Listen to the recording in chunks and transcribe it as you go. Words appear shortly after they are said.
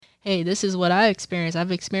hey, this is what I experienced.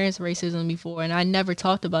 I've experienced racism before, and I never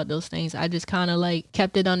talked about those things. I just kind of like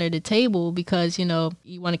kept it under the table because, you know,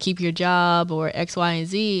 you want to keep your job or X, Y, and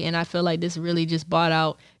Z. And I feel like this really just brought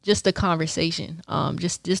out just the conversation,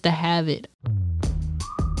 just to have it.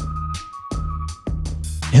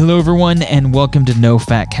 Hello, everyone, and welcome to No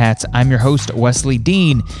Fat Cats. I'm your host, Wesley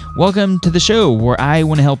Dean. Welcome to the show where I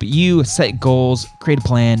want to help you set goals, create a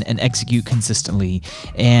plan, and execute consistently.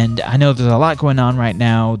 And I know there's a lot going on right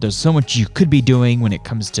now. There's so much you could be doing when it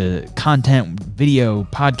comes to content, video,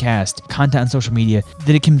 podcast, content on social media,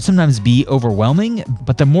 that it can sometimes be overwhelming.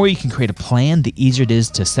 But the more you can create a plan, the easier it is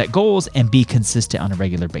to set goals and be consistent on a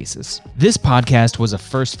regular basis. This podcast was a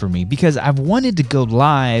first for me because I've wanted to go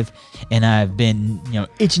live, and I've been,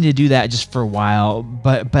 itching to do that just for a while,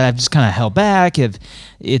 but I've just kind of held back. If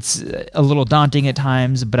it's a little daunting at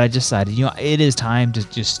times, but I decided, it is time to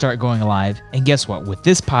just start going live. And guess what? With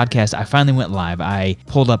this podcast, I finally went live. I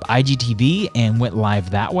pulled up IGTV and went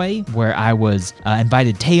live that way, where I was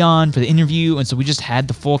invited Tay on for the interview, and so we just had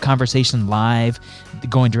the full conversation live,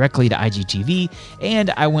 going directly to IGTV,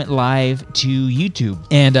 and I went live to YouTube.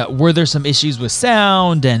 And were there some issues with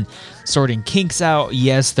sound and sorting kinks out?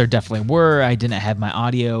 Yes, there definitely were. I didn't have my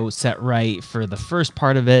audio set right for the first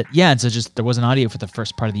part of it. Yeah, and so just there wasn't audio for the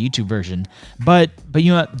first part of the YouTube version. But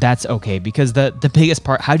you know what? That's okay, because the biggest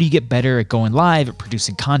part, how do you get better at going live, at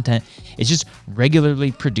producing content, is just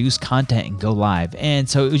regularly produce content and go live. And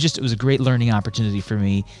so it was a great learning opportunity for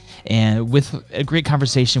me, and with a great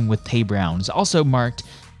conversation with Tay Brown. It's also marked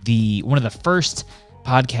one of the first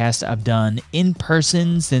podcast I've done in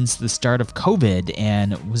person since the start of COVID,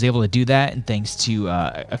 and was able to do that, and thanks to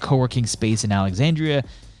a co-working space in Alexandria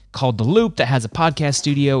called The Loop that has a podcast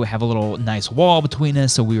studio. We have a little nice wall between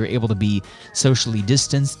us, so we were able to be socially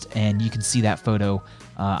distanced, and you can see that photo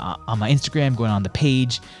on my Instagram, going on the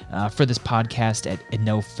page for this podcast at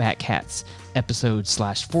No Fat Cats episode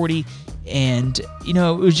 /40. And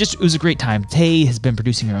it was a great time. Tay has been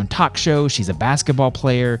producing her own talk show. She's a basketball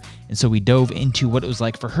player, and so we dove into what it was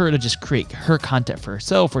like for her to just create her content for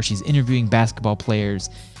herself, where she's interviewing basketball players,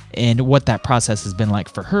 and what that process has been like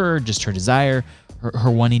for her, just her desire,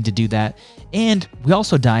 her wanting to do that. And we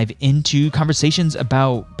also dive into conversations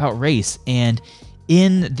about race. And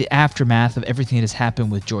in the aftermath of everything that has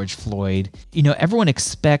happened with George Floyd, everyone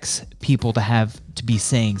expects people to be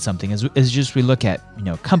saying something. As just we look at,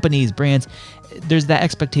 companies, brands, there's that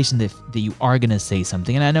expectation that you are going to say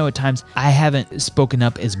something. And I know at times I haven't spoken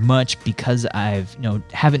up as much because I've,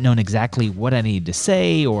 haven't known exactly what I needed to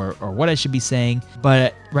say or what I should be saying.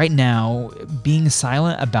 But right now, being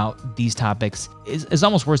silent about these topics is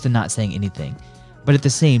almost worse than not saying anything. But at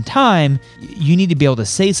the same time, you need to be able to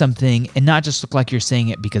say something and not just look like you're saying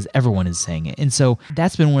it because everyone is saying it. And so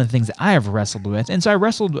that's been one of the things that I have wrestled with. And so I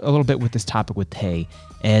wrestled a little bit with this topic with Tay,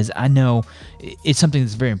 as I know it's something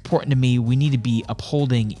that's very important to me. We need to be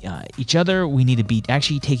upholding each other. We need to be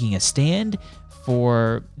actually taking a stand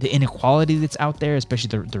for the inequality that's out there,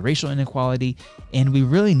 especially the racial inequality. And we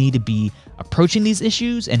really need to be approaching these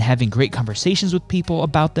issues and having great conversations with people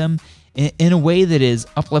about them in a way that is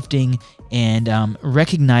uplifting and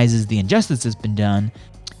recognizes the injustice that's been done.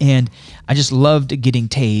 And I just loved getting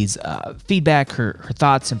Tay's feedback, her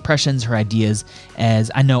thoughts, impressions, her ideas,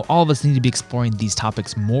 as I know all of us need to be exploring these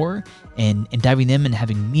topics more and diving in and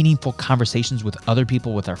having meaningful conversations with other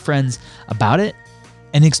people, with our friends about it,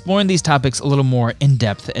 and exploring these topics a little more in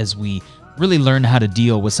depth as we really learn how to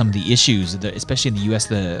deal with some of the issues, especially in the U.S.,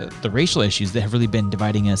 the racial issues that have really been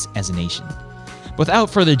dividing us as a nation. Without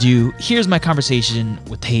further ado, here's my conversation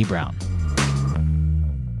with Tay Brown.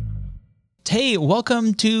 Tay,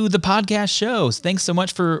 welcome to the podcast show. Thanks so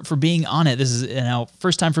much for being on it. This is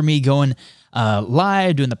first time for me going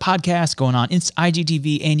live, doing the podcast, going on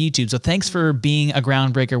IGTV and YouTube. So thanks for being a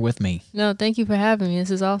groundbreaker with me. No, thank you for having me.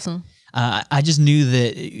 This is awesome. I just knew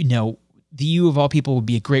that, you of all people would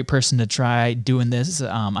be a great person to try doing this.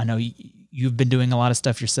 I know you've been doing a lot of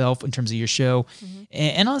stuff yourself in terms of your show. Mm-hmm.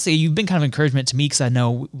 And honestly, you've been kind of encouragement to me, because I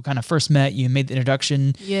know we kind of first met, you made the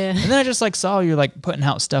introduction. Yeah. And then I just saw you're putting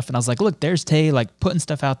out stuff, and I was like, look, there's Tay, putting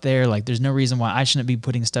stuff out there. There's no reason why I shouldn't be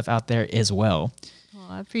putting stuff out there as well. Oh,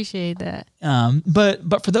 I appreciate that.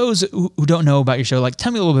 But for those who don't know about your show,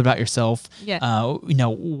 tell me a little bit about yourself. Yeah.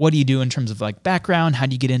 What do you do in terms of background? How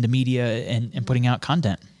do you get into media and putting out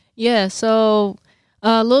content? Yeah. So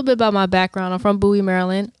a little bit about my background. I'm from Bowie,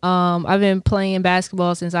 Maryland. I've been playing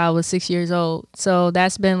basketball since I was 6 years old. So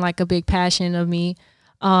that's been a big passion of me,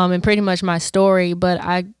 and pretty much my story.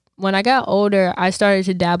 But when I got older, I started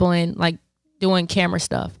to dabble in doing camera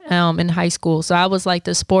stuff in high school. So I was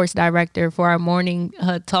the sports director for our morning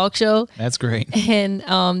talk show. That's great. And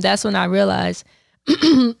that's when I realized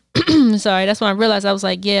sorry, that's when I realized I was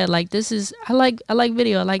like, yeah, like I like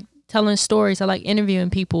video. I like telling stories. I like interviewing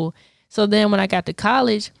people. So then when I got to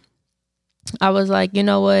college, I was like, you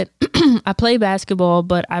know what? I play basketball,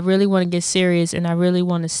 but I really want to get serious and I really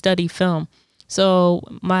want to study film. So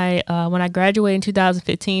when I graduated in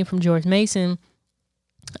 2015 from George Mason,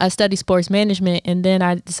 I studied sports management, and then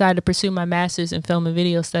I decided to pursue my master's in film and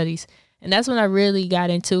video studies. And that's when I really got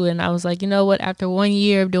into it. And I was like, you know what? After 1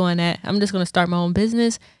 year of doing that, I'm just going to start my own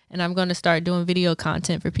business, and I'm going to start doing video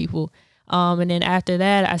content for people. And then after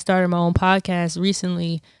that, I started my own podcast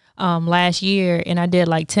recently, last year, and I did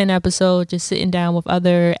like 10 episodes, just sitting down with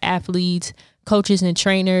other athletes, coaches, and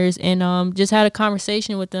trainers, and just had a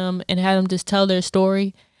conversation with them and had them just tell their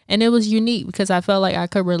story. And it was unique because I felt like I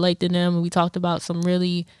could relate to them, and we talked about some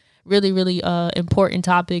really important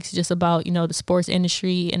topics, just about, you know, the sports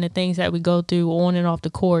industry and the things that we go through on and off the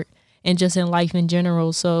court and just in life in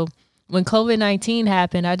general. So when COVID-19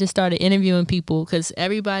 happened, I just started interviewing people because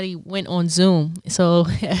everybody went on Zoom. So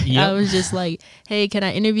yep. I was just like, hey, can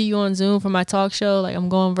I interview you on Zoom for my talk show? Like, I'm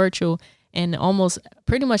going virtual. And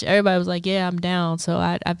pretty much everybody was like, yeah, I'm down. So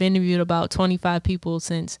I've interviewed about 25 people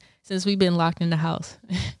since we've been locked in the house.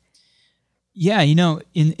 Yeah, you know,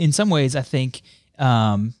 in some ways, I think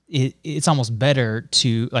it's almost better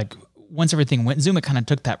to, like, once everything went Zoom, it kind of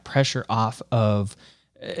took that pressure off of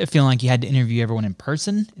feeling like you had to interview everyone in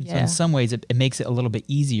person. And so in some ways, it makes it a little bit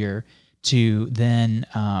easier to then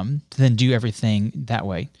do everything that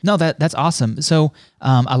way. No, that's awesome. So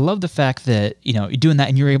I love the fact that, you know, you're doing that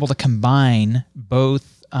and you're able to combine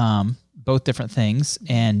both different things,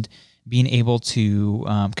 and being able to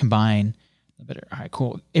combine. All right,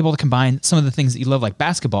 cool. Able to combine some of the things that you love, like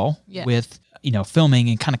basketball, with, you know, filming,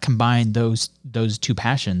 and kind of combine those two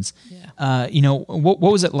passions. Yeah. You know, what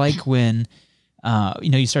was it like when you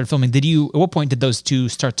know, you started filming? At what point did those two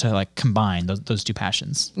start to, like, combine those two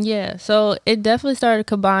passions? Yeah, so it definitely started to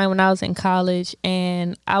combine when I was in college,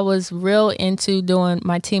 and I was real into doing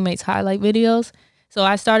my teammates' highlight videos. So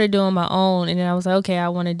I started doing my own, and then I was like, okay, I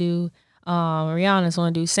want to do Rihanna's,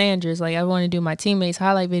 want to do Sandra's, like I want to do my teammates'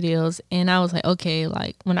 highlight videos. And I was like, okay,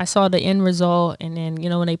 like when I saw the end result, and then, you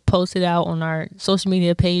know, when they posted out on our social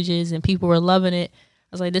media pages and people were loving it,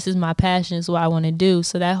 I was like, this is my passion, is what I want to do.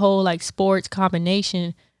 So that whole, like, sports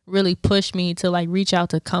combination really pushed me to, like, reach out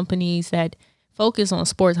to companies that focus on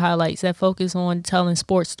sports highlights, that focus on telling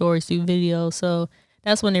sports stories through video. So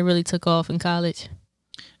that's when it really took off in college.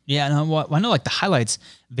 Yeah, and I know, like, the highlights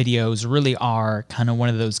videos really are kind of one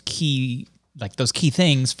of those key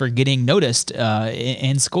things for getting noticed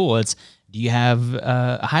in school. It's, do you have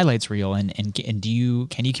a highlights reel, and can you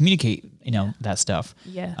communicate, you know, that stuff?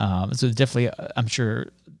 Yeah. So definitely, I'm sure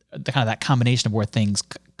that combination of where things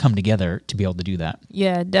come together to be able to do that.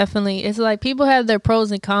 Yeah, definitely. It's like people have their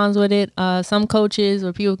pros and cons with it. Some coaches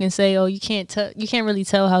or people can say, oh, you can't really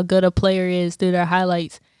tell how good a player is through their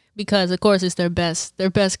highlights, because of course it's their best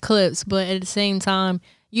clips. But at the same time,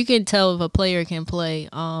 you can tell if a player can play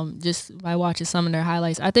just by watching some of their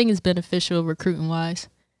highlights. I think it's beneficial recruiting wise.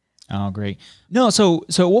 Oh, great. No, so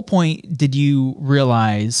at what point did you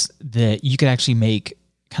realize that you could actually make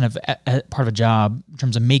kind of a part of a job in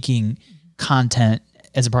terms of making content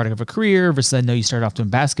as a part of a career versus, I know you started off doing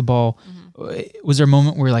basketball. Mm-hmm. Was there a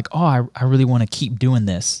moment where you're like, oh, I really want to keep doing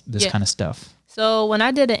this kind of stuff? So when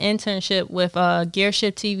I did an internship with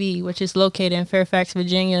Gearship TV, which is located in Fairfax,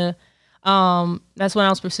 Virginia, that's when I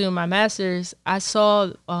was pursuing my master's. I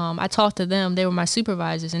talked to them. They were my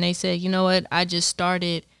supervisors, and they said, you know what, I just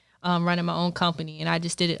started running my own company, and I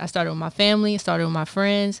just did it. I started with my family, started with my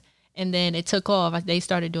friends, and then it took off. They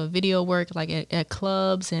started doing video work, like at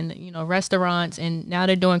clubs and, you know, restaurants, and now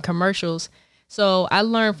they're doing commercials. So I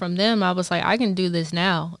learned from them. I was like, I can do this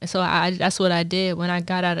now. And so that's what I did. When I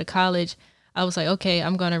got out of college, I was like, okay,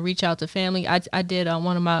 I'm going to reach out to family. I did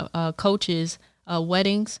one of my coaches'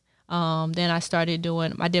 weddings. Then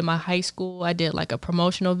I did my high school. I did like a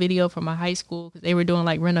promotional video for my high school because they were doing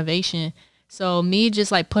like renovation. So me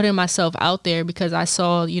just like putting myself out there, because I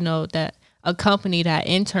saw, you know, that a company that I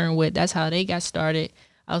interned with, that's how they got started.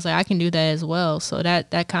 I was like, I can do that as well. So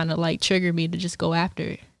that kind of like triggered me to just go after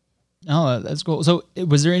it. Oh, that's cool. So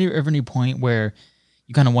was there ever any point where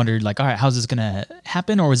you kind of wondered, like, all right, how's this going to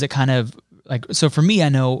happen? Or was it kind of like, so for me, I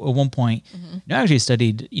know at one point, mm-hmm. you know, I actually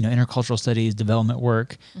studied, you know, intercultural studies, development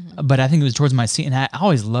work, mm-hmm. but I think it was towards my senior, and I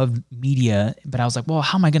always loved media, but I was like, well,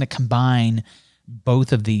 how am I going to combine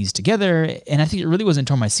both of these together? And I think it really wasn't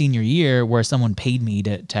until my senior year where someone paid me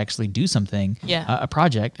to actually do something, a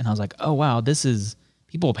project. And I was like, oh, wow,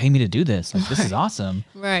 people will pay me to do this. Like, this is awesome.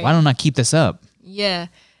 Right. Why don't I keep this up? Yeah.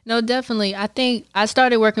 No, definitely. I think I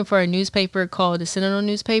started working for a newspaper called the Sentinel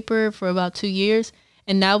newspaper for about 2 years.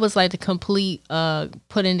 And that was like the complete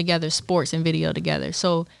putting together sports and video together.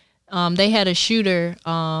 So they had a shooter,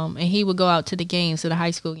 and he would go out to the games, to the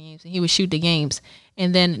high school games, and he would shoot the games.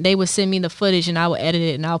 And then they would send me the footage, and I would edit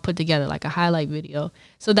it, and I'll put together like a highlight video.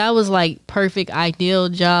 So that was like perfect, ideal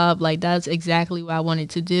job. Like that's exactly what I wanted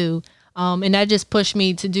to do. And that just pushed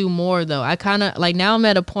me to do more, though. I kind of like now I'm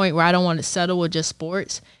at a point where I don't want to settle with just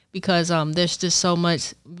sports, because there's just so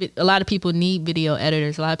much. A lot of people need video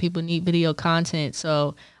editors. A lot of people need video content.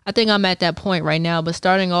 So I think I'm at that point right now. But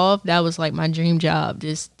starting off, that was like my dream job,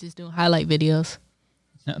 just doing highlight videos.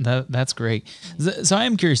 That's great. So I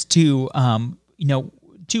am curious too.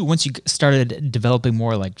 Once you started developing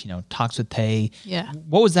more like, Talks with Tay,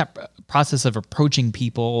 what was that process of approaching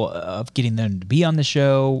people, of getting them to be on the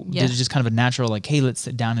show? Yeah. Did it just kind of a natural, like, hey, let's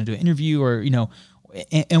sit down and do an interview, or,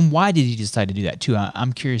 and why did you decide to do that too?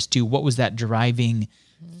 I'm curious too, what was that driving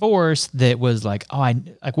force that was like,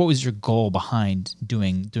 what was your goal behind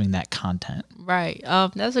doing that content? Right.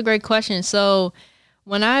 That's a great question. So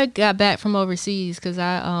when I got back from overseas, because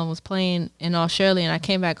I was playing in Australia and I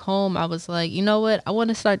came back home, I was like, you know what? I want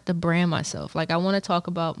to start to brand myself. Like I want to talk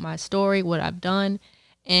about my story, what I've done.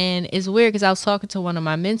 And it's weird because I was talking to one of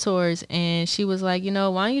my mentors, and she was like, why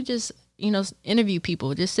don't you just, interview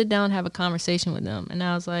people, just sit down and have a conversation with them. And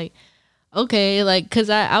I was like, okay, like,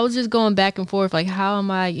 because I was just going back and forth, like, how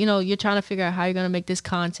am I, you're trying to figure out how you're going to make this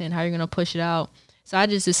content, how you're going to push it out. So I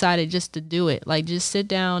just decided just to do it, like just sit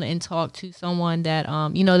down and talk to someone that,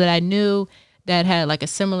 that I knew that had like a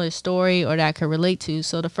similar story or that I could relate to.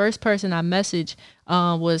 So the first person I messaged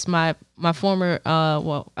was my former,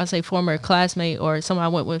 I say former classmate, or someone I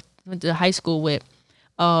went to high school with,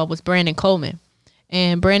 was Brandon Coleman.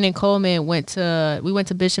 And Brandon Coleman we went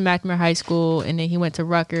to Bishop McNamara High School, and then he went to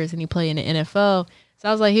Rutgers and he played in the NFL. So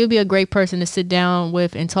I was like, he would be a great person to sit down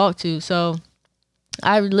with and talk to. So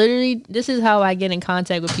this is how I get in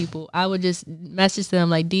contact with people. I would just message them,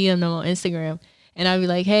 like DM them on Instagram. And I'd be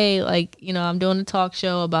like, hey, like, I'm doing a talk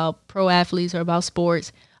show about pro athletes or about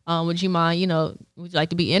sports. Would you mind, would you like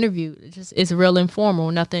to be interviewed? It's real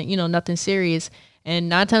informal, nothing serious. And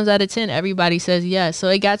 9 times out of 10, everybody says yes. So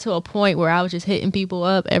it got to a point where I was just hitting people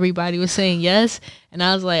up. Everybody was saying yes. And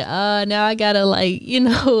I was like, now I got to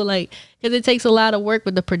because it takes a lot of work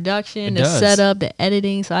with the production, the setup, the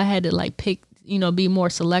editing. So I had to like pick, be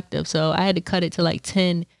more selective. So I had to cut it to like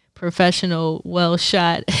 10 professional, well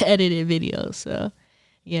shot, edited videos. So,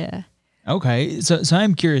 yeah. Okay. So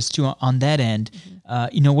I'm curious too, on that end,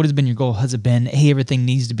 what has been your goal? Has it been, hey, everything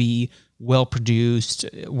needs to be well produced,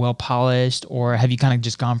 well polished, or have you kind of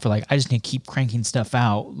just gone for like, I just need to keep cranking stuff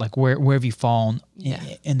out? Like where have you fallen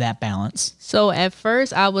in that balance? So at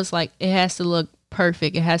first I was like, it has to look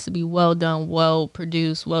perfect. It has to be well done, well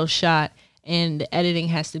produced, well shot, and the editing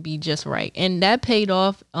has to be just right. And that paid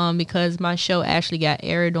off because my show actually got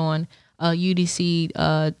aired on UDC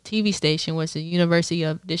TV station, was the University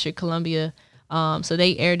of District Columbia. So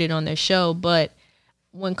they aired it on their show. But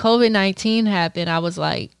when COVID-19 happened, I was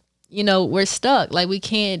like, we're stuck. Like we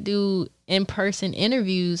can't do in-person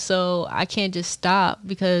interviews. So I can't just stop,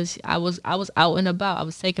 because I was out and about. I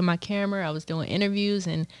was taking my camera, I was doing interviews,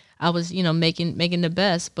 and I was, making the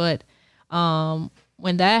best. But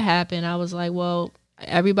when that happened, I was like, well,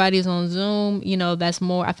 everybody's on Zoom, that's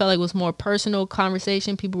more, I felt like it was more personal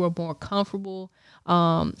conversation. People were more comfortable.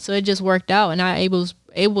 So it just worked out, and I was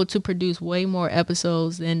able to produce way more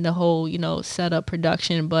episodes than the whole, setup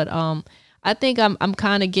production. But I think I'm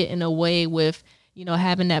kind of getting away with,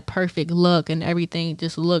 having that perfect look and everything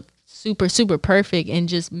just look super, super perfect and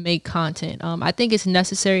just make content. I think it's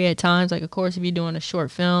necessary at times. Like, of course, if you're doing a short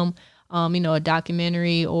film, a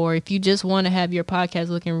documentary, or if you just want to have your podcast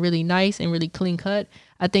looking really nice and really clean cut,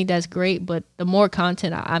 I think that's great. But the more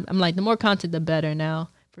content, I'm like, the more content, the better now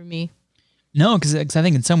for me. No, because I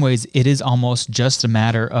think in some ways it is almost just a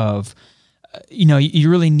matter of, you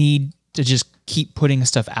really need to just keep putting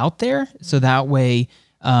stuff out there. So that way,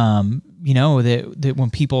 that when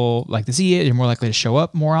people like to see it, they're more likely to show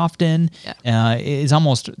up more often. Yeah.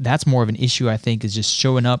 That's more of an issue, I think, is just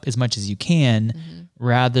showing up as much as you can,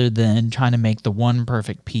 rather than trying to make the one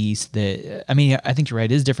perfect piece that, I think you're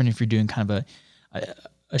right. It is different if you're doing kind of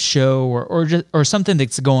a show or something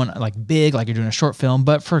that's going like big, like you're doing a short film.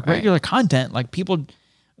 But for regular content, like people,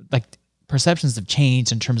 like perceptions have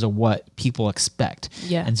changed in terms of what people expect.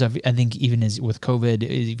 Yeah. And so I think even as with COVID,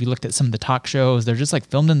 if you looked at some of the talk shows, they're just like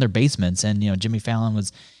filmed in their basements. And, Jimmy Fallon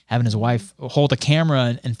was having his wife hold a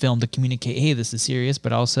camera and film to communicate, hey, this is serious,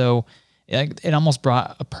 but also it almost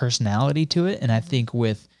brought a personality to it. And I think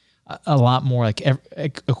with a lot more like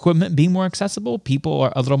equipment being more accessible, people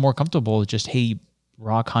are a little more comfortable with just, hey,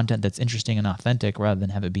 raw content that's interesting and authentic rather than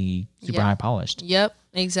have it be super high polished. Yep,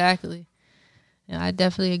 exactly. Yeah, I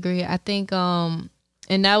definitely agree. I think and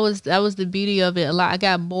that was the beauty of it. I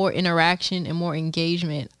got more interaction and more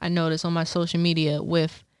engagement, I noticed, on my social media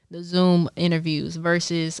with the Zoom interviews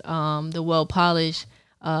versus the well polished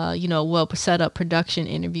well set up production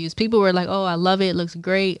interviews. People were like, "Oh, I love it. It looks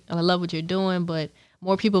great. I love what you're doing," but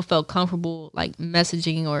more people felt comfortable like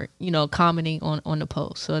messaging or commenting on the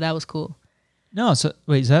post. So that was cool. No, so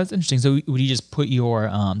wait, so that's interesting. So would you just put your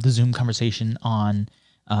the Zoom conversation on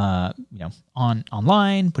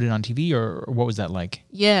online, put it on TV, or what was that like?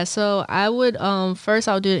 Yeah, so I would first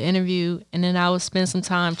I would do the interview, and then I would spend some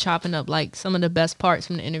time chopping up like some of the best parts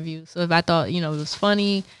from the interview. So if I thought it was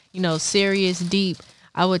funny, serious, deep,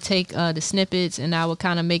 I would take the snippets and I would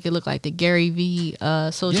kind of make it look like the Gary V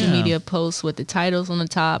social media posts with the titles on the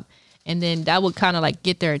top. And then that would kind of like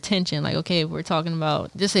get their attention. Like, okay, if we're talking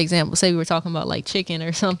about, just an example, say we were talking about like chicken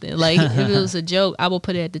or something. Like if it was a joke, I will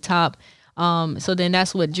put it at the top. So then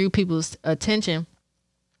that's what drew people's attention.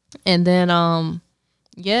 And then,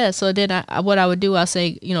 so then what I would do, I'll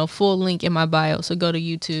say, full link in my bio. So go to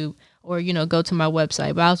YouTube or, go to my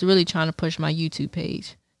website. But I was really trying to push my YouTube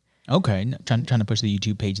page. Okay. Trying to push the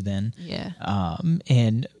YouTube page then. Yeah.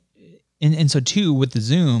 And so too, with the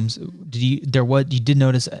Zooms, you did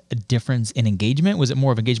notice a difference in engagement? Was it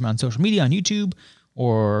more of engagement on social media, on YouTube,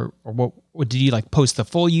 or what did you like post the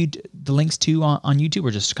full the links to on YouTube,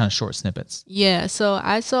 or just kind of short snippets? Yeah, so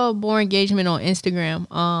I saw more engagement on Instagram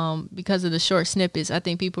because of the short snippets. I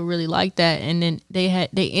think people really like that, and then they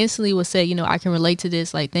instantly would say, I can relate to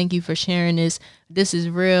this. Like, thank you for sharing this. This is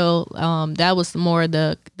real. That was more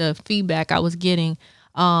the feedback I was getting.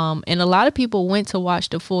 And a lot of people went to watch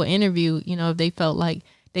the full interview, if they felt like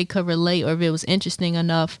they could relate or if it was interesting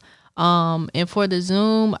enough. And for the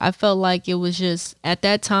Zoom, I felt like it was just at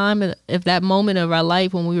that time, if that moment of our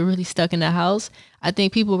life when we were really stuck in the house, I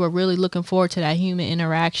think people were really looking forward to that human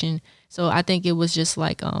interaction. So I think it was just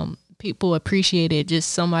like people appreciated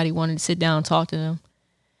just somebody wanted to sit down and talk to them.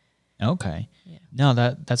 Okay. Yeah. No,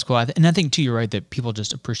 that's cool. And I think too, you're right that people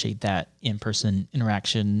just appreciate that in-person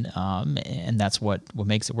interaction, and that's what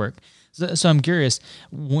makes it work. So I'm curious,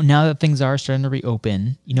 now that things are starting to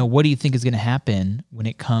reopen, what do you think is going to happen when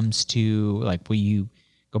it comes to like, will you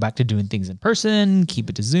go back to doing things in person, keep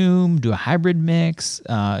it to Zoom, do a hybrid mix?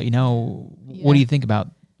 What do you think about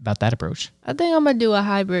that approach? I think I'm gonna do a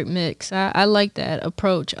hybrid mix. I like that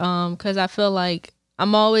approach because I feel like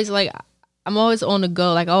I'm always on the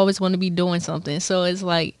go. Like I always want to be doing something. So it's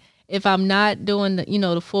like if I'm not doing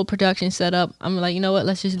the full production setup, I'm like, you know what,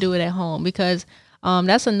 let's just do it at home because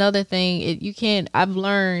that's another thing. I've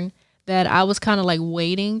learned that I was kind of like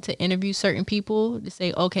waiting to interview certain people to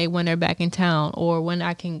say, okay, when they're back in town or when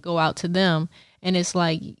I can go out to them. And it's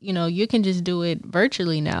like, you can just do it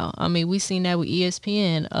virtually now. I mean, we've seen that with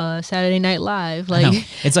ESPN, Saturday Night Live. Like,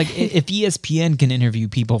 it's like if ESPN can interview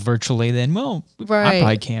people virtually, then I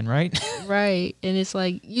probably can, right? Right. And it's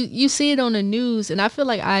like you see it on the news, and I feel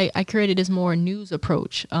like I created this more news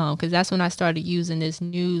approach because that's when I started using this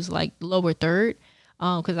news like lower third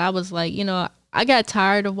because I was like, I got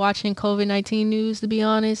tired of watching COVID-19 news, to be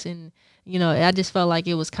honest, and I just felt like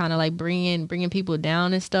it was kind of like bringing people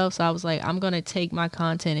down and stuff. So I was like, I'm going to take my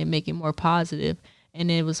content and make it more positive. And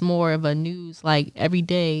it was more of a news, like every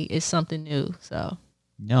day is something new. So.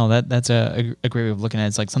 No, that's a great way of looking at it.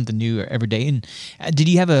 It's like something new every day. And did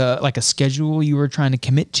you have a schedule you were trying to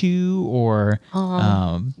commit to or?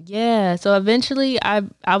 Yeah. So eventually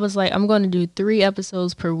I was like, I'm going to do 3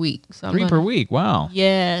 episodes per week. So 3 per week. Wow.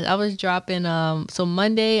 Yeah. I was dropping. So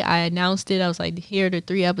Monday I announced it. I was like, here are the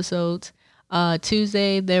 3 episodes.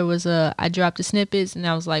 Tuesday I dropped the snippets and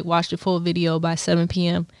I was like, watch the full video by 7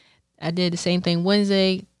 p.m. I did the same thing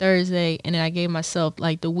Wednesday, Thursday, and then I gave myself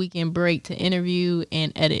like the weekend break to interview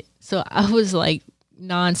and edit. So I was like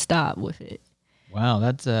nonstop with it. Wow,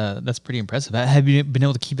 that's pretty impressive. Have you been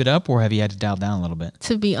able to keep it up, or have you had to dial down a little bit?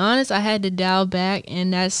 To be honest, I had to dial back,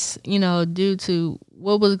 and that's due to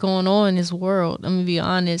what was going on in this world. Let me be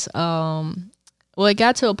honest. Well, it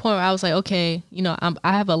got to a point where I was like, okay,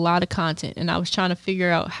 I have a lot of content, and I was trying to figure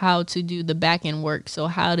out how to do the back end work. So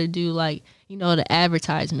how to do like the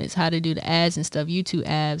advertisements, how to do the ads and stuff, YouTube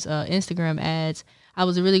ads, Instagram ads. I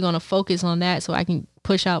was really going to focus on that so I can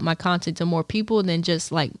push out my content to more people than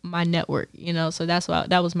just like my network, so that's why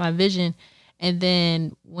that was my vision. And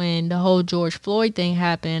then when the whole George Floyd thing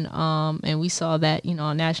happened, and we saw that,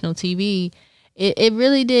 on national TV, it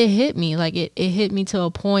really did hit me. Like it hit me to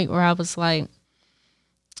a point where I was like,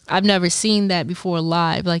 I've never seen that before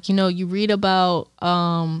live. Like, you read about,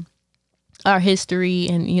 our history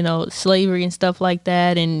and, slavery and stuff like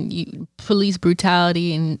that, and police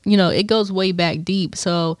brutality, and, it goes way back deep.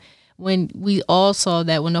 So when we all saw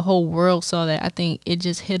that, when the whole world saw that, I think it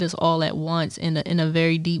just hit us all at once in a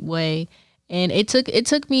very deep way. And it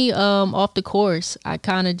took me off the course. I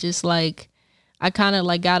kind of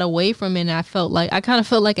got away from it, and I kind of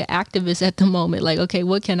felt like an activist at the moment. Like, okay,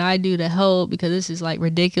 what can I do to help? Because this is like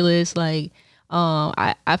ridiculous. Like,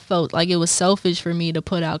 I felt like it was selfish for me to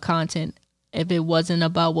put out content if it wasn't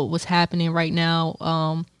about what was happening right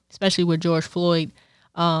now, especially with George Floyd.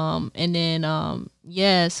 So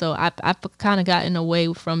I've kind of gotten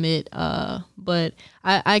away from it. But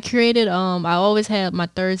I created, I always had my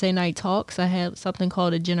Thursday night talks. I have something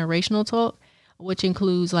called a generational talk, which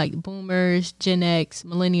includes like boomers, Gen X,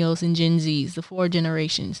 millennials, and Gen Zs, the 4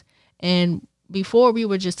 generations. And before, we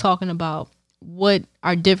were just talking about what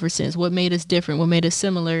our differences, what made us different, what made us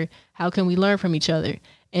similar, how can we learn from each other.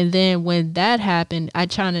 And then when that happened, I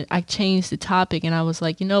changed the topic, and I was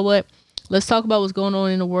like, you know what? Let's talk about what's going on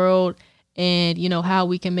in the world, and, how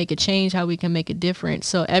we can make a change, how we can make a difference.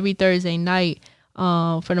 So every Thursday night,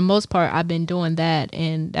 for the most part, I've been doing that.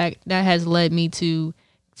 And that has led me to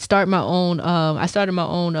start my own, I started my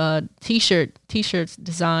own t-shirts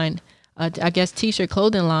design, t-shirt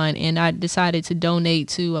clothing line. And I decided to donate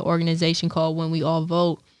to an organization called When We All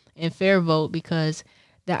Vote and Fair Vote, because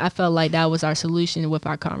I felt like that was our solution with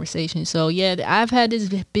our conversation. So yeah, I've had this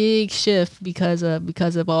big shift because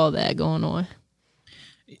of all that going on.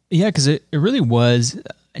 Yeah, because it really was.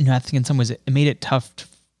 I think in some ways it made it tough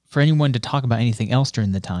for anyone to talk about anything else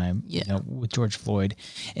during the time. Yeah. With George Floyd,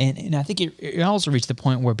 and I think it also reached the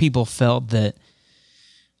point where people felt that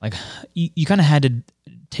like you kind of had to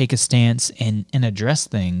take a stance and address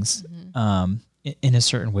things. Mm-hmm. In a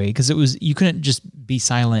certain way, because you couldn't just be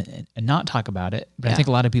silent and not talk about it. But I think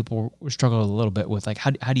a lot of people struggle a little bit with like, how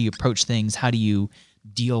do you approach things? How do you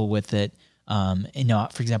deal with it? For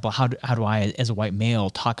example, how do I, as a white male,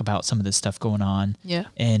 talk about some of this stuff going on? Yeah.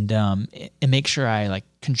 And make sure I like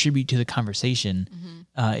contribute to the conversation,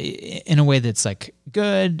 in a way that's like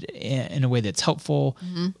good, in a way that's helpful.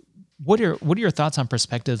 Mm-hmm. What are your thoughts on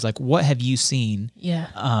perspectives? Like, what have you seen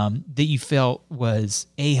that you felt was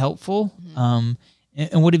helpful? Mm-hmm.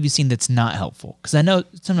 And what have you seen that's not helpful? Because I know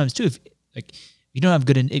sometimes too, if you don't have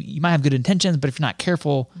you might have good intentions, but if you're not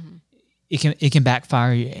careful, mm-hmm. it can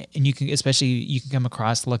backfire, and you can come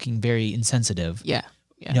across looking very insensitive. Yeah.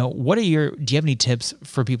 Do you have any tips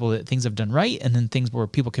for people that things have done right, and then things where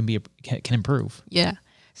people can improve? Yeah.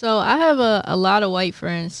 So I have a lot of white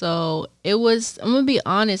friends. So I'm gonna be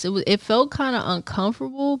honest, it felt kind of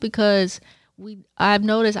uncomfortable because I've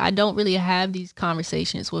noticed I don't really have these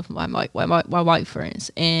conversations with my white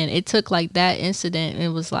friends, and it took like that incident, and it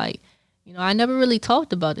was like, I never really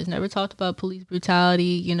talked about this, never talked about police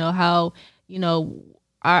brutality. How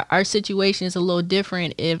our situation is a little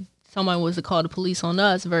different if someone was to call the police on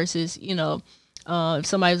us versus if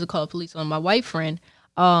somebody was to call the police on my white friend.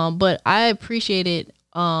 But I appreciated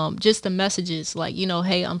just the messages like,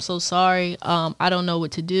 hey, I'm so sorry. I don't know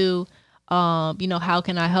what to do. How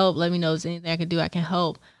can I help? Let me know if there's anything I can do. I can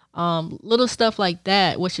help. Little stuff like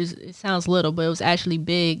that, it sounds little, but it was actually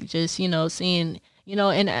big. Just, seeing,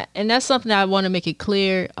 and that's something that I want to make it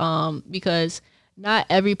clear, because not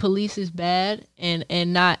every police is bad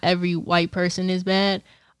and not every white person is bad.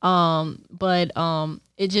 But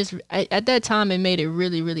it just, at that time, it made it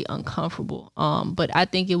really, really uncomfortable. But I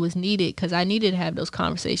think it was needed because I needed to have those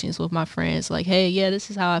conversations with my friends. Like, hey, yeah, this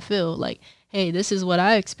is how I feel. Like, hey, this is what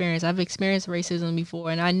I experienced. I've experienced racism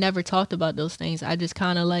before, and I never talked about those things. I just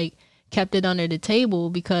kind of like kept it under the table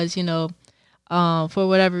because, for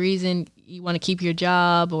whatever reason, you want to keep your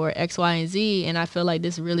job or X, Y, and Z. And I feel like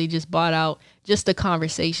this really just brought out just the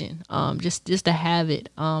conversation, just to have it.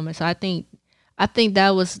 And so I think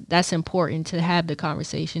that's important, to have the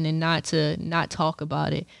conversation and not talk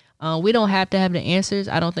about it. We don't have to have the answers.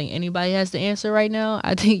 I don't think anybody has the answer right now.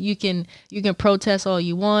 I think you can protest all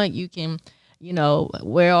you want. You can,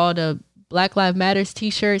 wear all the Black Lives Matters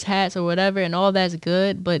t-shirts, hats, or whatever, and all that's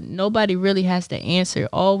good, but nobody really has the answer.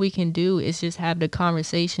 All we can do is just have the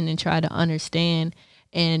conversation and try to understand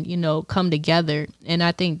and, come together. And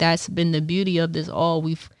I think that's been the beauty of this all.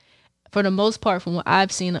 For the most part, from what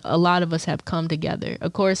I've seen, a lot of us have come together.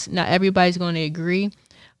 Of course, not everybody's going to agree,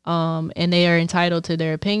 and they are entitled to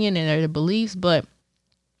their opinion and their beliefs, but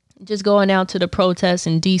just going out to the protests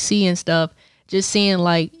in DC and stuff, just seeing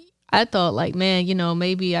I thought man,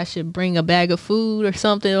 maybe I should bring a bag of food or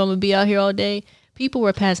something. I'm going to be out here all day. People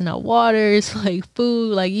were passing out waters,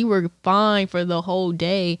 food, you were fine for the whole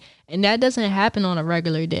day. And that doesn't happen on a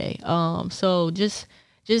regular day. So just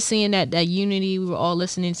just seeing that unity. We were all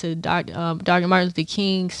listening to Dr. Martin Luther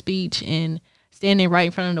King's speech and standing right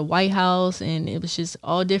in front of the White House, and it was just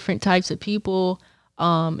all different types of people.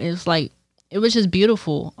 It was just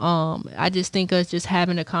beautiful. I just think us just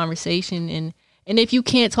having a conversation, and if you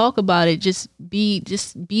can't talk about it, just be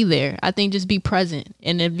there. I think just be present.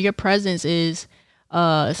 And if your presence is,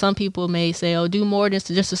 some people may say, oh, do more than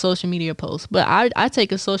just a social media post. But I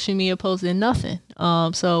take a social media post and nothing.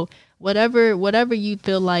 So whatever you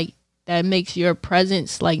feel like that makes your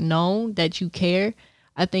presence like known that you care,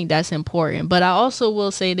 I think that's important. But I also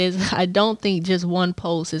will say this, I don't think just one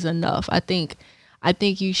post is enough. I think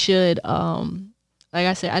you should, like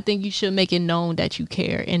I said, I think you should make it known that you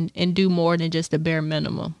care and do more than just the bare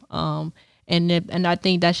minimum. And I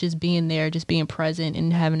think that's just being there, just being present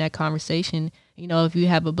and having that conversation. You know, if you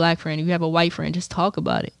have a black friend, if you have a white friend, just talk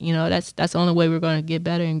about it. You know, that's the only way we're going to get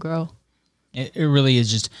better and grow. It really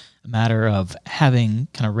is just a matter of having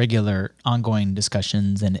kind of regular ongoing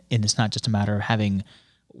discussions. And it's not just a matter of having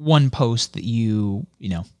one post that you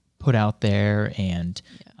put out there and,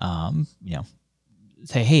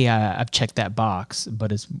 say, hey, I've checked that box,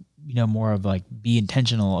 but it's, more of like be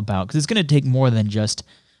intentional about, because it's going to take more than just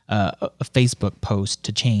a Facebook post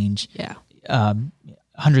to change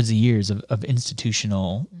hundreds of years of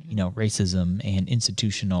institutional, racism and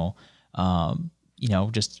institutional,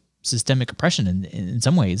 just systemic oppression in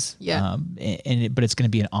some ways. Yeah. But it's going to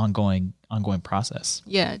be an ongoing process.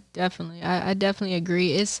 Yeah, definitely. I definitely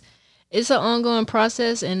agree. It's an ongoing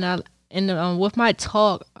process, and with my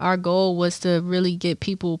talk, our goal was to really get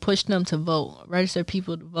people, push them to vote, register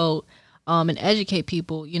people to vote, and educate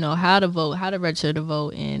people, how to vote, how to register to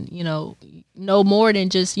vote, and, know more than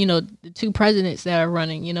just, the two presidents that are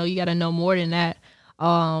running. You got to know more than that.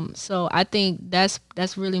 So I think that's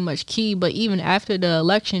really much key. But even after the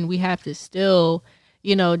election, we have to still,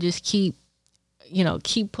 just keep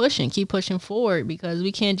pushing forward, because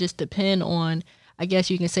we can't just depend on, I guess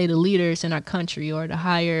you can say, the leaders in our country or the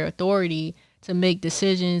higher authority to make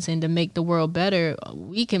decisions and to make the world better.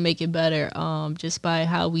 We can make it better just by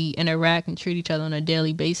how we interact and treat each other on a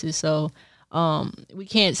daily basis. So we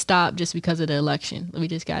can't stop just because of the election. We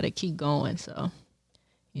just got to keep going. So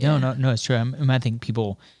yeah. No, it's true. I think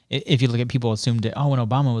people, if you look at people, assumed that, when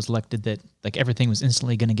Obama was elected, that like everything was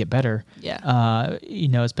instantly going to get better. Yeah.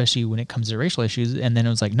 Especially when it comes to racial issues. And then it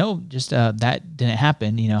was like, no, just that didn't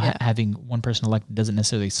happen. Having one person elected doesn't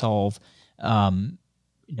necessarily solve,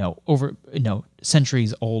 over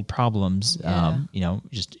centuries old problems. Yeah.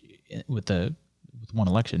 Just with one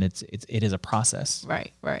election, it is a process.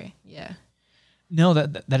 Right. Yeah. No,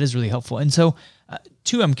 that is really helpful. And so,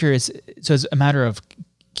 too, I'm curious. So it's a matter of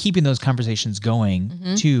keeping those conversations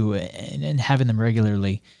going too, and having them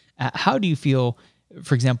regularly. How do you feel,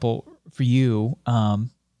 for example, for you, how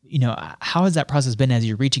has that process been as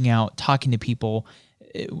you're reaching out, talking to people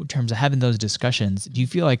in terms of having those discussions? Do you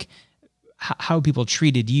feel like how people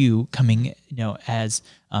treated you coming, as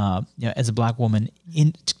a Black woman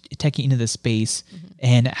taking into this space,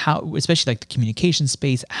 and how, especially like the communication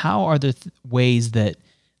space, how are the ways that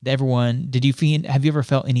everyone, have you ever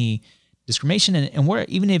felt any discrimination, and where,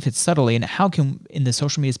 even if it's subtly, and how can, in the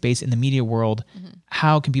social media space, in the media world,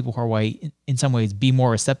 how can people who are white in some ways be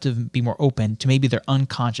more receptive, be more open to maybe their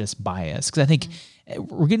unconscious bias? Because I think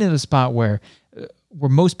we're getting to the spot where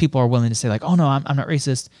most people are willing to say like, oh no, I'm not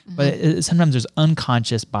racist, but sometimes there's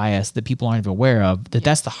unconscious bias that people aren't even aware of.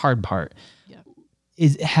 That's the hard part.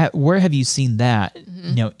 Yeah. Where have you seen that,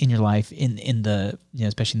 in your life, in the,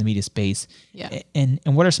 especially in the media space? Yeah. And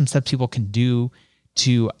what are some steps people can do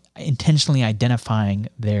to intentionally identifying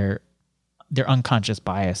their unconscious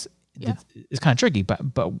bias? Yeah. It's kind of tricky,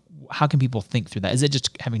 but how can people think through that? Is it just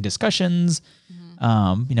having discussions?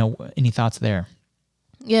 Any thoughts there?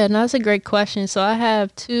 Yeah, no, that's a great question. So I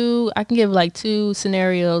can give like two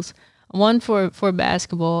scenarios, one for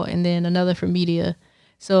basketball and then another for media.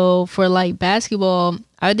 So for like basketball,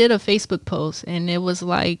 I did a Facebook post, and it was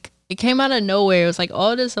like, it came out of nowhere. It was like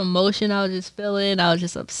all this emotion I was just feeling. I was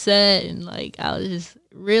just upset, and like I was just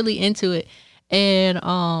really into it. And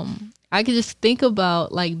I could just think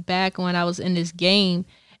about like back when I was in this game,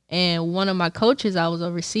 and one of my coaches, I was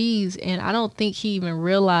overseas, and I don't think he even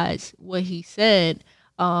realized what he said.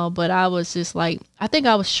 But I was just like, I think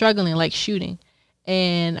I was struggling like shooting,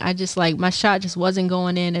 and I just like, my shot just wasn't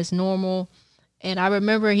going in as normal. And I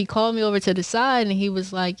remember he called me over to the side, and he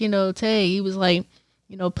was like, Tay, he was like,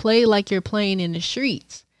 play like you're playing in the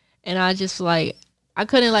streets. And I just like, I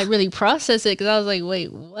couldn't like really process it, because I was like,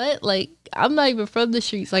 wait, what? Like, I'm not even from the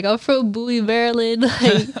streets. Like, I'm from Bowie, Maryland.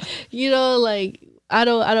 Like, like I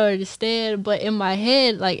don't understand. But in my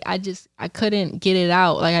head, like I couldn't get it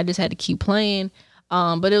out. Like I just had to keep playing.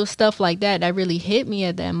 But it was stuff like that really hit me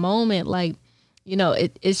at that moment. Like,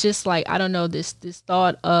 it's just like, I don't know, this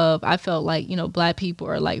thought of, I felt like, Black people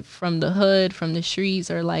are like from the hood, from the streets,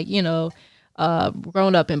 or like,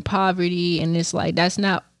 grown up in poverty. And it's like, that's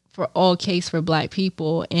not for all case for Black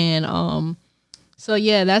people. And so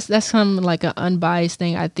yeah, that's kind of like an unbiased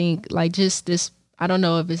thing. I think like just this, I don't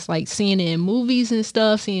know if it's like seeing it in movies and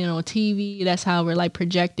stuff, seeing it on TV, that's how we're like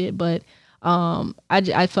projected. But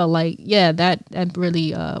I felt like, yeah, that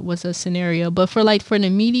really was a scenario. But for the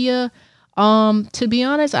media, to be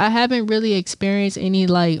honest, I haven't really experienced any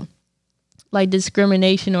like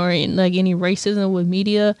discrimination or like any racism with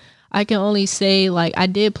media. I can only say like I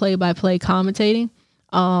did play-by-play commentating.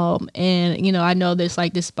 And I know there's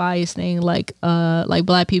like this bias thing, like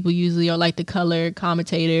Black people usually are like the color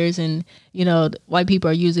commentators, and white people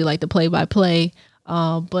are usually like the play-by-play.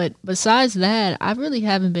 But besides that, I really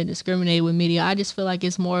haven't been discriminated with media. I just feel like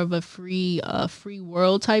it's more of a free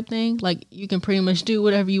world type thing. Like you can pretty much do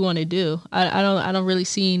whatever you want to do. I don't really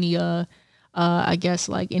see any I guess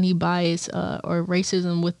like any bias or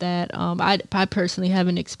racism with that. I personally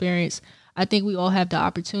haven't experienced. I think we all have the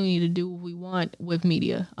opportunity to do what we want with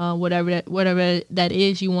media, whatever that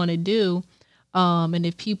is you want to do. And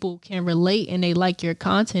if people can relate and they like your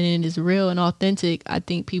content and it's real and authentic, I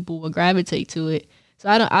think people will gravitate to it. So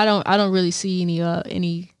I don't really see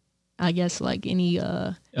any I guess like any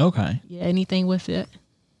okay, yeah, anything with it.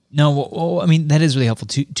 No, well, I mean, that is really helpful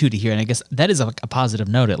to hear. And I guess that is a positive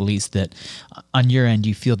note, at least, that on your end,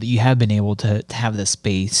 you feel that you have been able to have the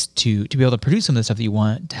space to be able to produce some of the stuff that you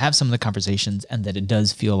want, to have some of the conversations, and that it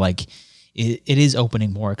does feel like it is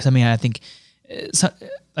opening more. Because, I mean, I think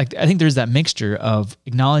there's that mixture of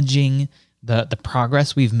acknowledging the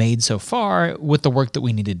progress we've made so far with the work that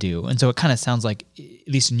we need to do. And so it kind of sounds like,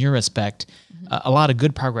 at least in your respect, a lot of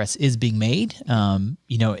good progress is being made, at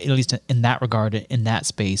least in that regard, in that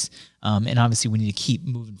space. And obviously we need to keep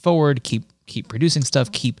moving forward, keep producing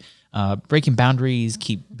stuff, keep breaking boundaries,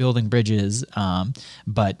 keep building bridges.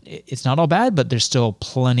 But it's not all bad, but there's still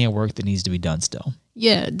plenty of work that needs to be done still.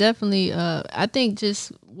 Yeah, definitely. I think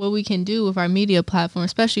just what we can do with our media platform,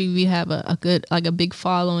 especially if we have a good, like a big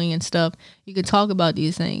following and stuff, you can talk about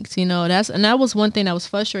these things, that was one thing that was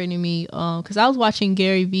frustrating me. Cause I was watching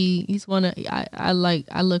Gary Vee. He's I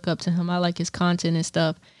look up to him. I like his content and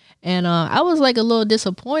stuff. And I was like a little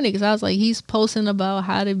disappointed because I was like, he's posting about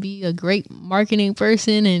how to be a great marketing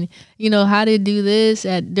person and, how to do this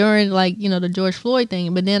during like, the George Floyd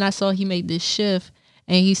thing. But then I saw he made this shift.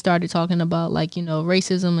 And he started talking about like,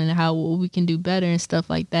 racism and how we can do better and stuff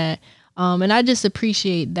like that. And I just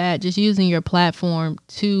appreciate that, just using your platform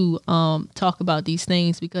to talk about these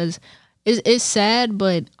things, because it's sad.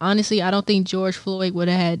 But honestly, I don't think George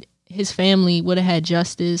Floyd his family would have had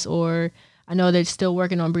justice, or I know they're still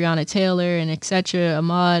working on Breonna Taylor and etc.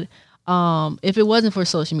 Ahmaud. If it wasn't for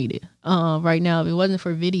social media right now, if it wasn't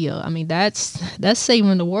for video, I mean, that's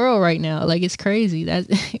saving the world right now. Like, it's crazy.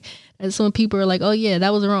 And some people are like, oh yeah,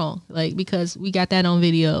 that was wrong. Like, because we got that on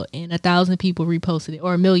video and 1,000 people reposted it,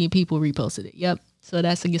 or 1 million people reposted it. Yep. So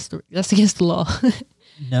that's against the law.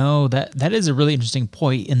 No, that is a really interesting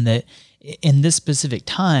point, in that in this specific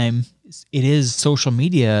time, it is social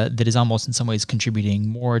media that is almost in some ways contributing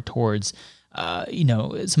more towards, some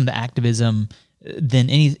of the activism than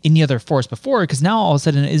any other force before. Because now all of a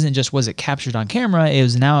sudden it isn't just, was it captured on camera? It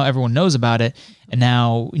was, now everyone knows about it. And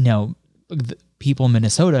now, people in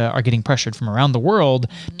Minnesota are getting pressured from around the world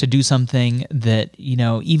to do something that,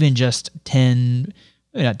 even just 10,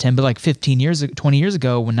 not 10, but like 15 years, 20 years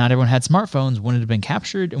ago, when not everyone had smartphones, wouldn't have been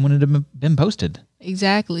captured and wouldn't have been posted.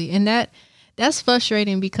 Exactly. And that's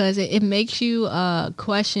frustrating, because it makes you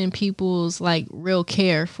question people's like real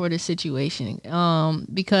care for the situation.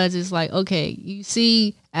 Because it's like, okay, you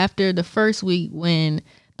see, after the first week, when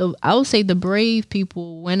I would say the brave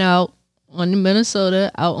people went out on Minnesota,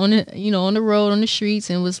 out on the, on the road, on the streets,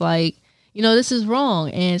 and was like, this is wrong.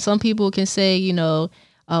 And some people can say,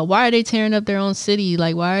 why are they tearing up their own city?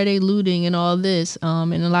 Like, why are they looting and all this?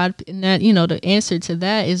 And a lot of that, the answer to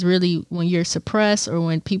that is really, when you're suppressed, or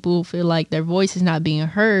when people feel like their voice is not being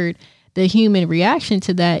heard, the human reaction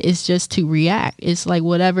to that is just to react. It's like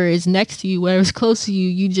whatever is next to you, whatever's close to you,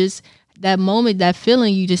 you just, that moment, that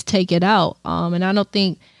feeling, you just take it out. And I don't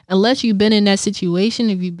think, unless you've been in that situation,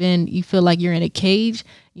 if you feel like you're in a cage,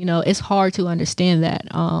 it's hard to understand that.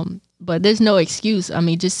 But there's no excuse. I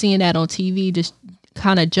mean, just seeing that on TV just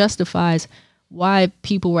kind of justifies why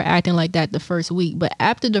people were acting like that the first week. But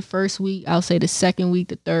after the first week, I'll say the second week,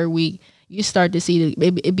 the third week, you start to see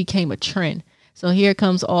that it became a trend. So here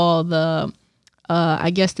comes all the,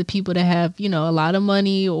 I guess, the people that have, a lot of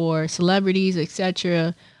money, or celebrities,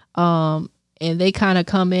 etc. and they kind of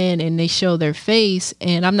come in and they show their face.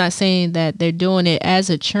 And I'm not saying that they're doing it as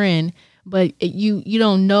a trend, but you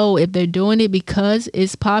don't know if they're doing it because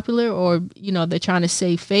it's popular, or, you know, they're trying to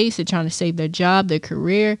save face, they're trying to save their job, their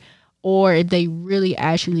career, or if they really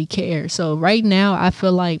actually care. So right now, I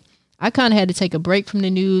feel like I kind of had to take a break from the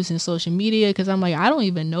news and social media, because I'm like, I don't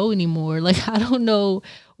even know anymore. Like, I don't know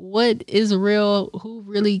what is real, who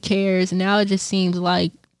really cares. Now it just seems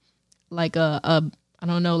like a I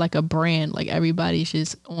don't know, like a brand. Like everybody's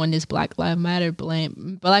just on this Black Lives Matter brand,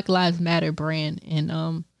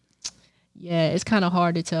 and yeah, it's kind of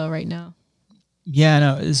hard to tell right now. Yeah,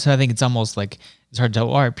 no. So I think it's almost like it's hard to tell.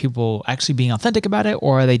 Are people actually being authentic about it,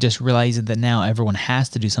 or are they just realizing that now everyone has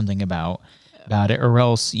to do something about it, or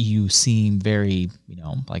else you seem very, you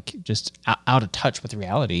know, like just out of touch with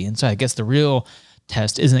reality. And so I guess the real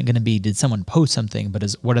test isn't going to be, did someone post something, but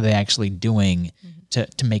is what are they actually doing to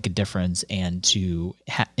make a difference and to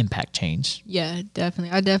impact change? Yeah,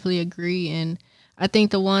 definitely. I definitely agree. And I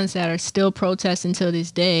think the ones that are still protesting till this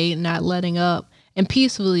day, not letting up, and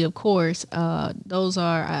peacefully, of course, those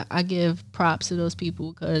are, I give props to those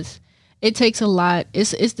people, because it takes a lot.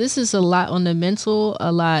 This is a lot on the mental,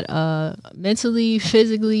 a lot mentally,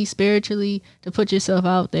 physically, spiritually, to put yourself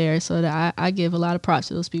out there. So that I give a lot of props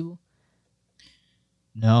to those people.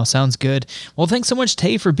 No, sounds good. Well, thanks so much,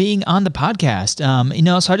 Tay, for being on the podcast. You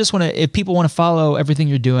know, so I just want to, if people want to follow everything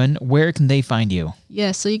you're doing, where can they find you?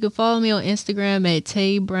 Yeah, so you can follow me on Instagram at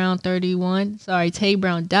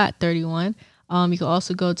taybrown31. You can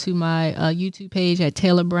also go to my YouTube page at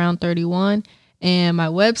TaylorBrown31. And my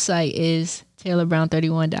website is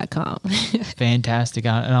TaylorBrown31.com. Fantastic.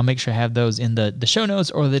 And I'll make sure I have those in the show notes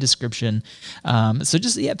or the description. So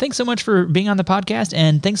just, yeah, thanks so much for being on the podcast.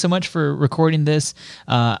 And thanks so much for recording this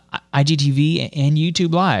IGTV and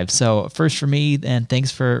YouTube Live. So first for me, and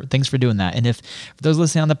thanks for doing that. And for those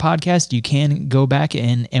listening on the podcast, you can go back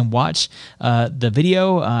and watch the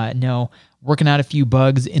video. No, working out a few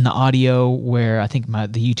bugs in the audio where I think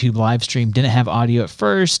the YouTube live stream didn't have audio at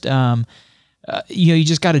first. You know, you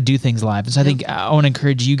just got to do things live. And so I think I want to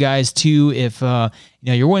encourage you guys too, if, you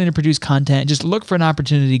know, you're wanting to produce content, just look for an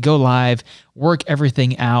opportunity, go live, work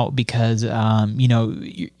everything out, because, you know,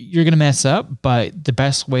 you're going to mess up, but the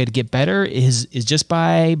best way to get better is just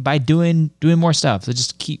by doing more stuff. So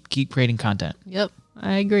just keep creating content. Yep.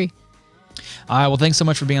 I agree. All right. Well, thanks so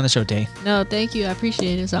much for being on the show, Tay. No, thank you. I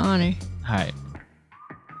appreciate it. It's an honor. All right.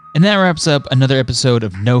 And that wraps up another episode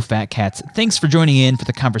of No Fat Cats. Thanks for joining in for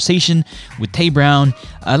the conversation with Tay Brown.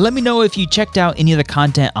 Let me know if you checked out any of the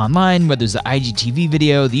content online, whether it's the IGTV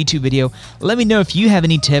video, the YouTube video. Let me know if you have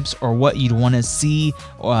any tips or what you'd want to see,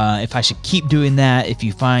 if I should keep doing that, if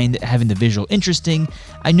you find having the visual interesting.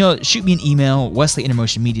 I know, shoot me an email,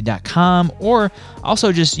 wesley@intermotionmedia.com, or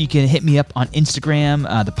also just you can hit me up on Instagram,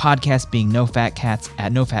 the podcast being No Fat Cats,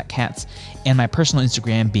 at No Fat Cats, and my personal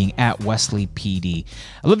Instagram being at WesleyPD.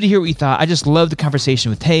 I'd love to hear what you thought. I just love the conversation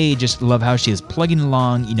with Tay. Just love how she is plugging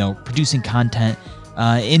along, you know, producing content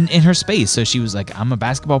in her space. So she was like, I'm a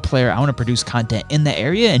basketball player. I want to produce content in the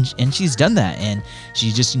area. And she's done that. And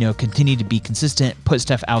she just, you know, continued to be consistent, put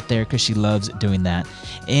stuff out there because she loves doing that.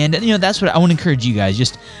 And, you know, that's what I want to encourage you guys.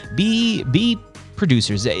 Just be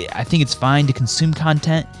producers. I think it's fine to consume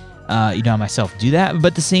content. You know, I myself do that. But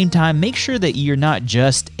at the same time, make sure that you're not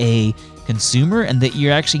just a consumer and that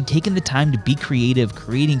you're actually taking the time to be creative,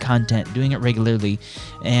 creating content, doing it regularly.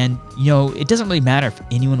 And, you know, it doesn't really matter if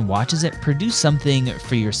anyone watches it. Produce something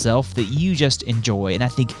for yourself that you just enjoy. And I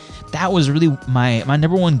think that was really my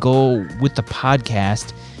number one goal with the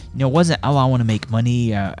podcast. You know, it wasn't, oh, I want to make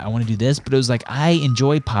money, I want to do this, but it was like, I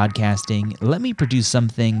enjoy podcasting. Let me produce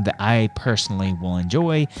something that I personally will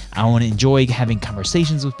enjoy. I want to enjoy having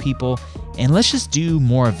conversations with people, and let's just do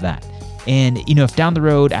more of that. And, you know, if down the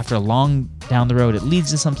road, after a long down the road, it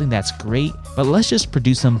leads to something, that's great, but let's just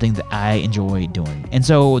produce something that I enjoy doing. And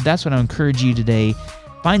so that's what I encourage you today.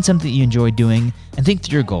 Find something you enjoy doing and think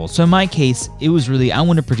through your goals. So in my case, it was really, I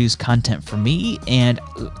want to produce content for me, and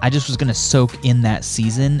I just was going to soak in that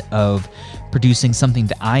season of producing something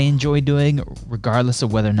that I enjoy doing, regardless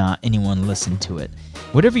of whether or not anyone listened to it.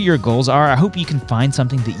 Whatever your goals are, I hope you can find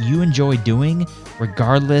something that you enjoy doing,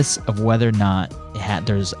 regardless of whether or not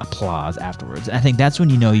there's applause afterwards. And I think that's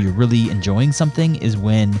when you know you're really enjoying something, is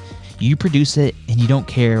when you produce it and you don't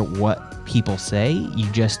care what people say. You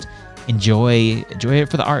just enjoy it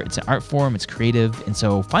for the art. It's an art form, it's creative, and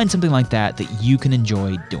so find something like that you can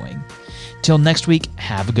enjoy doing. Till next week,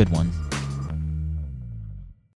 have a good one.